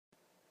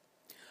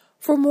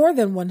For more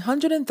than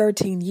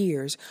 113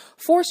 years,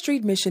 4th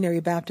Street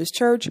Missionary Baptist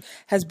Church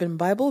has been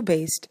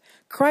Bible-based,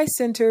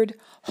 Christ-centered,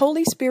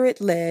 Holy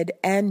Spirit-led,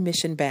 and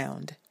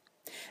mission-bound.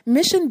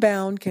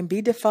 Mission-bound can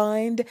be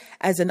defined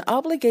as an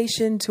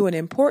obligation to an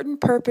important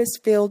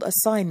purpose-filled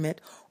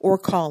assignment or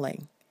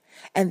calling.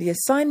 And the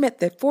assignment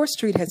that 4th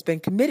Street has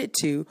been committed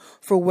to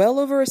for well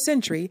over a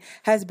century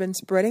has been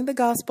spreading the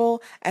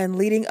gospel and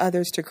leading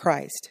others to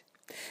Christ.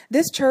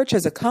 This church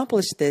has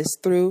accomplished this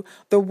through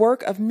the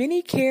work of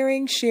many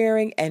caring,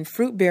 sharing, and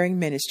fruit-bearing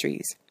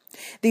ministries.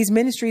 These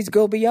ministries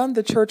go beyond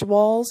the church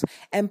walls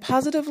and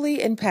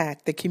positively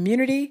impact the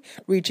community,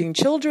 reaching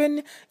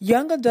children,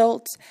 young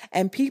adults,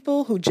 and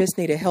people who just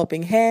need a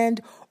helping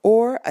hand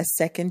or a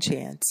second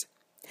chance.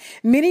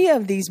 Many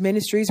of these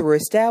ministries were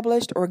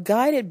established or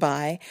guided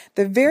by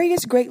the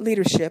various great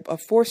leadership of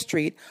 4th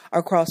Street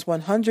across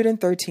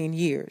 113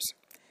 years.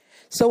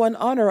 So in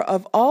honor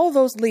of all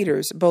those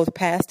leaders, both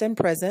past and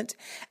present,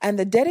 and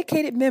the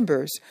dedicated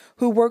members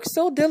who work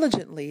so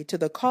diligently to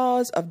the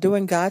cause of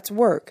doing God's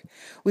work,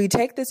 we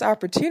take this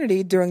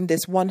opportunity during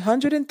this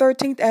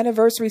 113th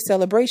anniversary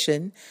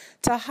celebration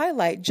to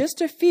highlight just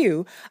a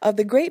few of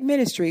the great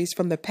ministries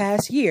from the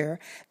past year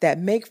that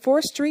make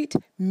 4th Street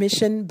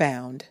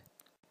mission-bound.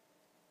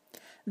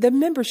 The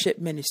Membership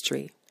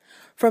Ministry.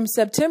 From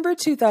September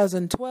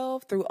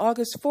 2012 through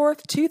August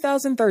 4th,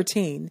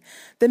 2013,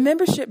 the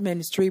Membership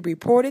Ministry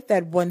reported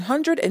that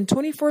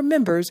 124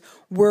 members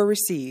were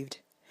received,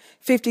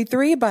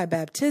 53 by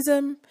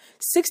baptism,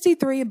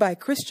 63 by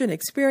Christian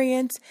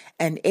experience,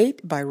 and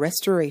 8 by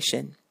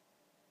restoration.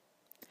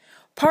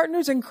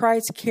 Partners in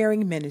Christ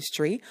Caring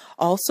Ministry,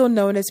 also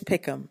known as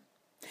PICM.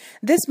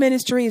 This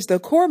ministry is the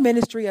core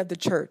ministry of the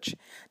church,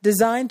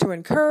 designed to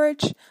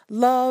encourage,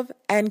 love,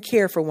 and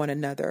care for one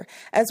another,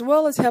 as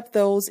well as help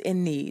those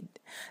in need.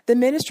 The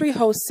ministry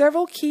hosts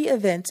several key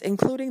events,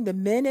 including the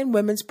Men and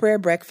Women's Prayer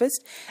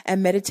Breakfast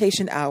and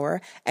Meditation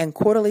Hour and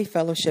quarterly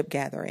fellowship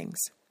gatherings.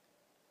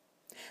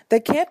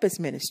 The Campus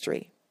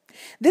Ministry.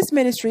 This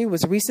ministry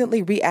was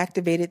recently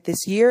reactivated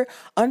this year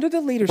under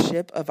the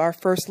leadership of our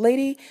First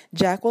Lady,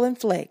 Jacqueline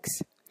Flakes.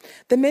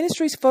 The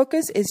ministry's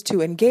focus is to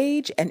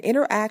engage and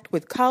interact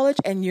with college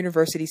and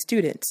university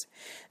students.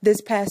 This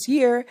past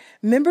year,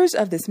 members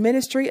of this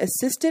ministry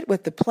assisted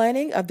with the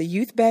planning of the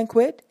youth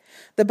banquet,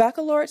 the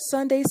Baccalaureate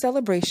Sunday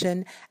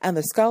celebration, and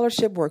the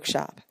scholarship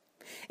workshop.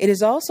 It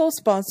has also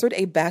sponsored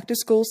a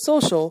back-to-school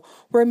social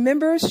where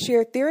members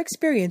shared their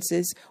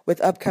experiences with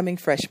upcoming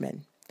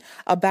freshmen.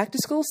 A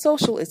back-to-school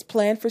social is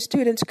planned for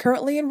students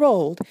currently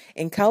enrolled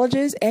in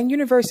colleges and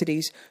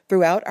universities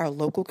throughout our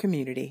local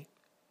community.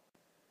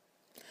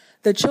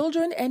 The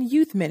Children and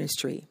Youth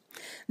Ministry.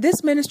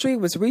 This ministry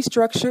was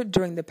restructured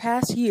during the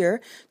past year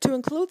to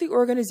include the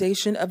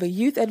organization of a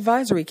Youth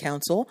Advisory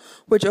Council,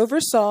 which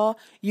oversaw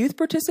youth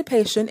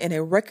participation in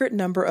a record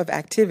number of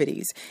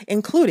activities,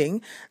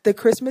 including the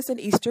Christmas and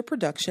Easter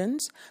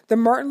productions, the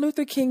Martin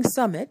Luther King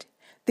Summit,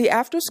 the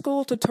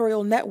After-School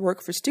Tutorial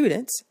Network for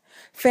Students,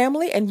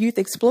 Family and Youth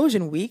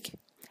Explosion Week,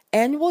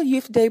 Annual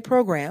Youth Day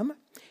Program,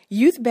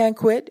 Youth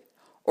Banquet,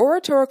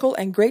 oratorical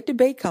and great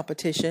debate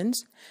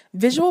competitions,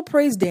 visual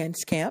praise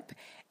dance camp,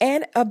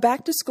 and a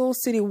back-to-school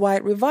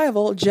citywide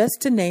revival, just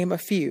to name a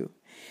few.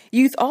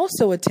 Youth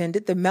also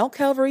attended the Mount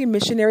Calvary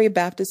Missionary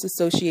Baptist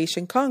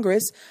Association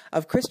Congress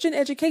of Christian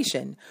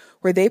Education,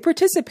 where they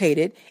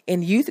participated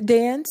in youth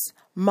dance,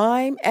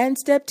 mime, and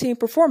step team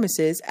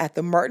performances at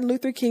the Martin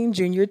Luther King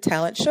Jr.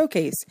 Talent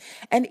Showcase,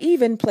 and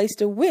even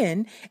placed a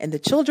win in the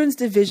Children's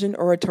Division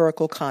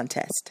Oratorical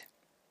Contest.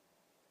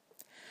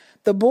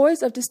 The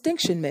Boys of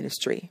Distinction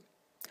Ministry.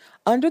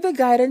 Under the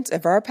guidance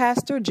of our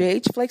pastor,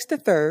 J.H. Flakes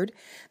III,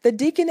 the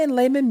Deacon and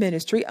Layman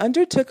Ministry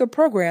undertook a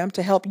program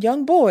to help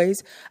young boys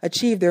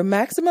achieve their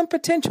maximum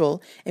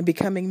potential in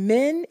becoming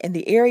men in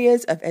the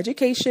areas of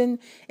education,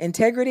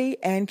 integrity,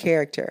 and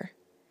character.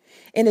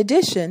 In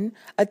addition,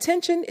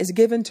 attention is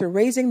given to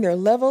raising their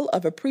level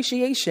of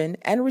appreciation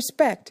and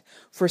respect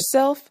for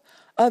self,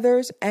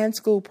 others, and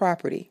school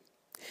property.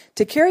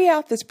 To carry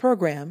out this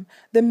program,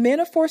 the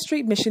men of 4th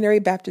Street Missionary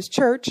Baptist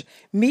Church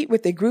meet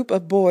with a group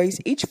of boys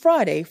each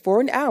Friday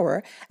for an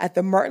hour at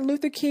the Martin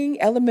Luther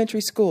King Elementary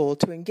School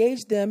to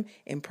engage them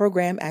in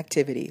program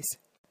activities.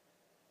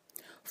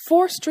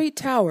 4th Street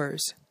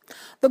Towers.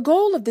 The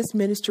goal of this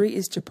ministry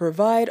is to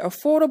provide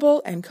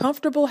affordable and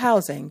comfortable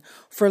housing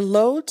for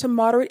low to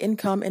moderate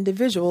income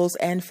individuals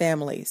and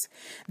families.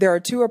 There are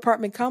 2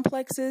 apartment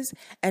complexes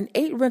and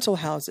 8 rental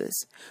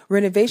houses.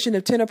 Renovation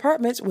of 10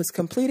 apartments was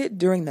completed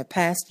during the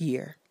past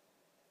year.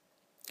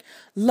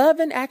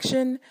 Love in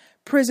Action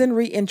Prison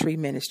Reentry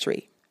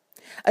Ministry.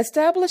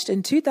 Established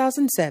in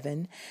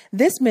 2007,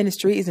 this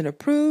ministry is an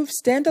approved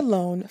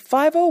standalone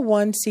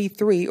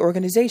 501c3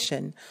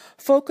 organization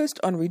focused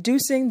on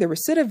reducing the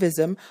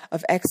recidivism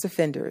of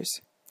ex-offenders.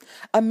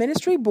 A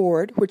ministry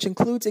board, which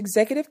includes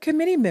executive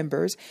committee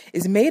members,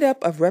 is made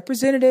up of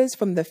representatives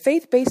from the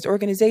faith-based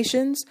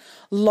organizations,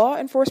 law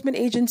enforcement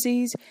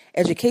agencies,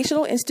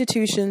 educational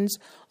institutions,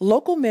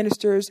 local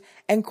ministers,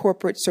 and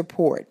corporate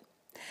support.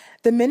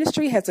 The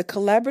ministry has a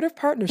collaborative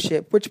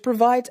partnership which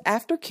provides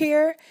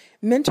aftercare,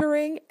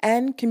 mentoring,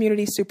 and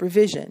community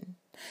supervision.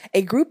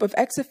 A group of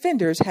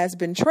ex-offenders has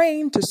been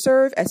trained to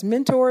serve as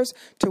mentors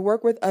to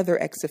work with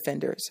other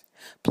ex-offenders.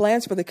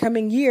 Plans for the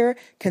coming year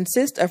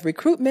consist of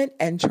recruitment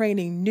and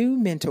training new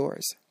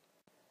mentors.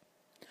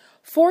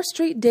 4th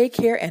Street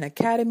Daycare and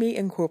Academy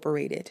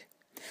Incorporated.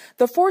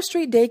 The 4th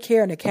Street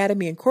Daycare and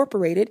Academy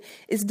Incorporated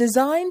is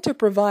designed to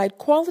provide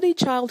quality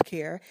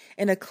childcare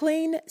in a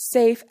clean,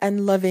 safe,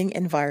 and loving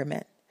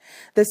environment.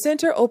 The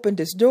center opened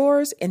its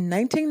doors in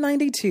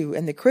 1992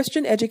 in the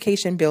Christian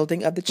Education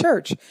Building of the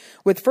church,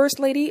 with First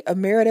Lady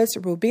Emeritus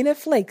Robina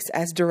Flakes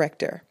as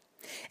director.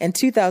 In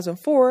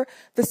 2004,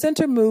 the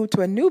center moved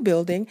to a new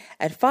building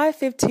at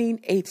 515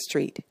 8th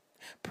Street.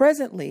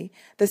 Presently,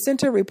 the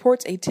center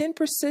reports a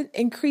 10%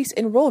 increase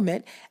in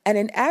enrollment and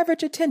an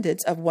average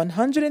attendance of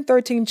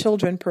 113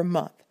 children per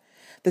month.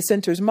 The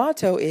center's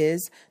motto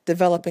is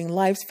developing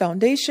life's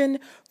foundation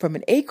from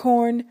an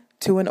acorn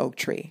to an oak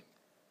tree.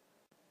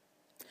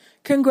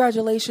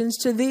 Congratulations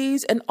to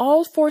these and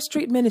all 4th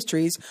Street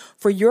ministries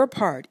for your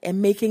part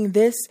in making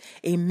this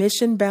a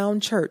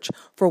mission-bound church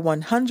for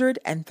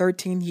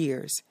 113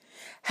 years.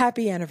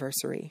 Happy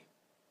anniversary.